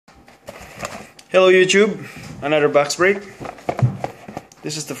Hello YouTube, another box break.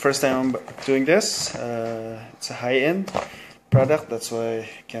 This is the first time I'm doing this. It's a high-end product, that's why I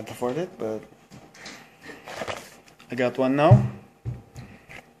can't afford it, but I got one now.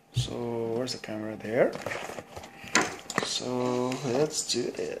 So where's the camera? There. So let's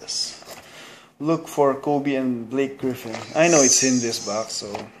do this. Look for Kobe and Blake Griffin. I know it's in this box, so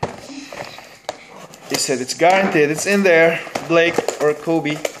he said it's guaranteed it's in there. Blake or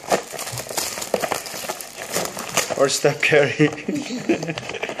Kobe or Steph Curry.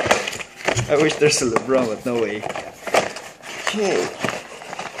 I wish there's a LeBron, but no way. Okay.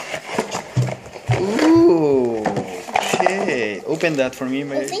 Ooh. Okay. Open that for me,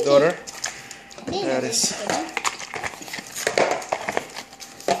 my daughter. There it is.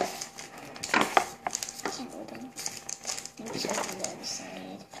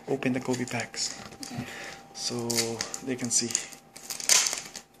 Open the Kobe packs so they can see.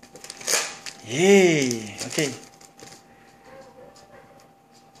 Yay! Okay.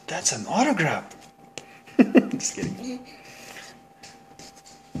 That's an autograph. Just kidding.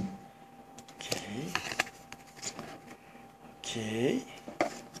 Okay. Okay.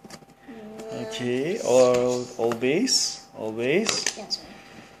 Okay. All base. All base.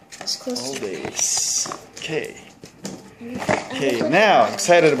 That's close. All base. Okay. Okay. Now,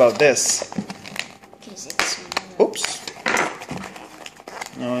 excited about this. Oops.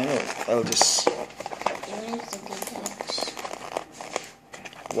 No, I know. I'll just.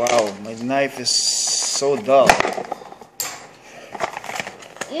 Wow, my knife is so dull.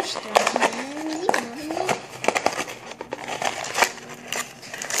 You're strong.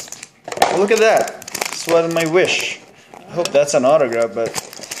 Oh, look at that. That's what my wish. I hope that's an autograph, but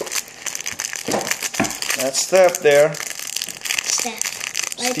that's Steph there.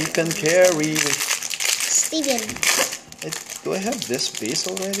 Stephen Curry. Steven. Do I have this base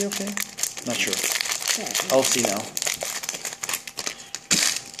already? Okay. Not sure. I'll see now.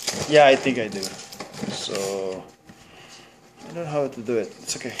 Yeah, I think I do. So I don't know how to do it.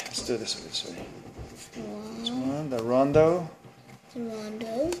 It's okay. Let's do this way. This one, the Rondo.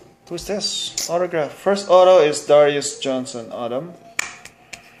 Who's this? Autograph. First auto is Darius Johnson. Autumn.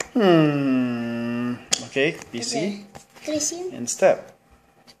 Okay. PC. And Step.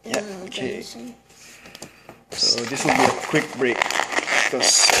 Yeah. Okay. So this will be a quick break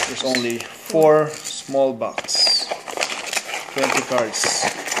because there's only 4 small box, 20 cards.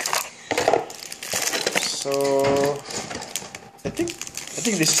 So I think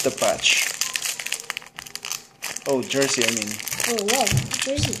this is the patch. Oh, jersey, I mean. Oh wow,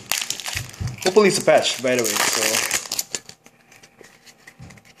 jersey. Hopefully it's a patch, by the way. So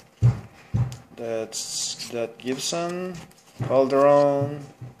that's that Gibson, Calderon,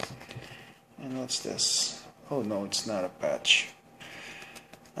 and what's this? Oh no, it's not a patch.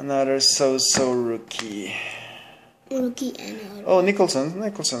 Another so-so rookie. Rookie and oh, Nicholson.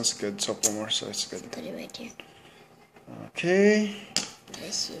 Nicholson's good sophomore, so it's good. Put it right here. Okay.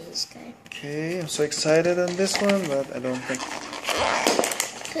 Let's use this guy. Okay, I'm so excited on this one, but I don't think.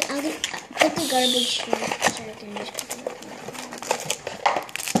 Put the garbage so I can just put it.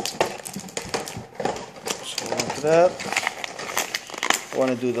 So after that, I want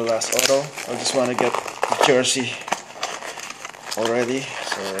to do the last auto. I just want to get the jersey already.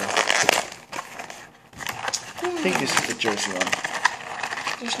 So I think this is the jersey one.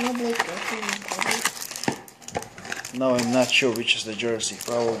 There's no Blake Griffin. No, I'm not sure which is the jersey.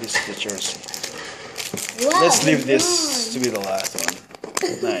 Probably this is the jersey. Wow, let's leave this to be the last one.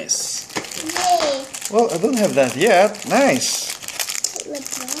 Nice. Yay! Well, I don't have that yet. Nice.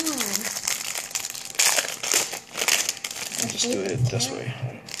 LeBron. I'll just do it this way.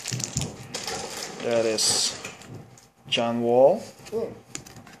 That is John Wall. Whoa.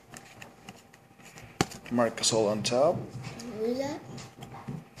 Marc Gasol on top. Who is that?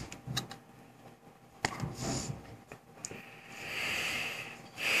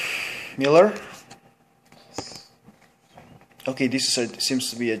 Miller. Okay, this is seems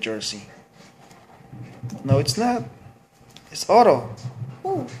to be a jersey. No, it's not. It's auto.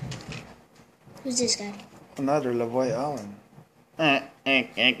 Oh. Who's this guy? Another Lavoy Allen.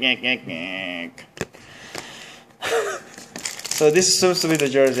 So this seems to be the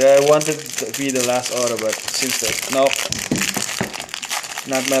jersey. I wanted to be the last auto, but it seems that no,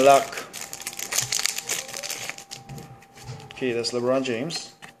 not my luck. Okay, that's LeBron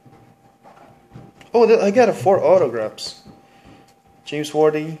James. Oh, I got 4 autographs. James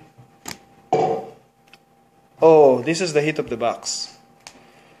Worthy. Oh, this is the hit of the box.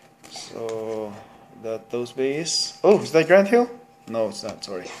 So those base. Oh, is that Grant Hill? No, it's not.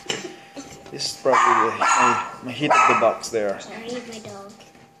 Sorry. This is probably my hit of the box there. Sorry, my dog.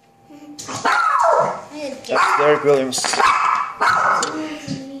 That's Derek Williams.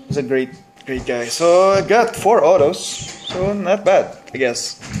 He's a great guy. So I got 4 autos. So not bad, I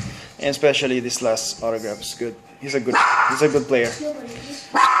guess. And especially this last autograph is good. He's a good player.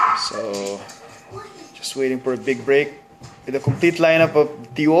 So just waiting for a big break. With a complete lineup of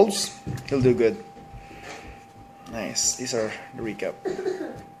T-Wolves, he'll do good. Nice. These are the recap.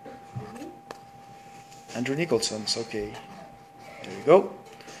 Andrew Nicholson's okay. There we go.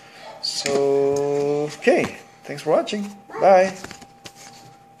 So, okay. Thanks for watching. Bye.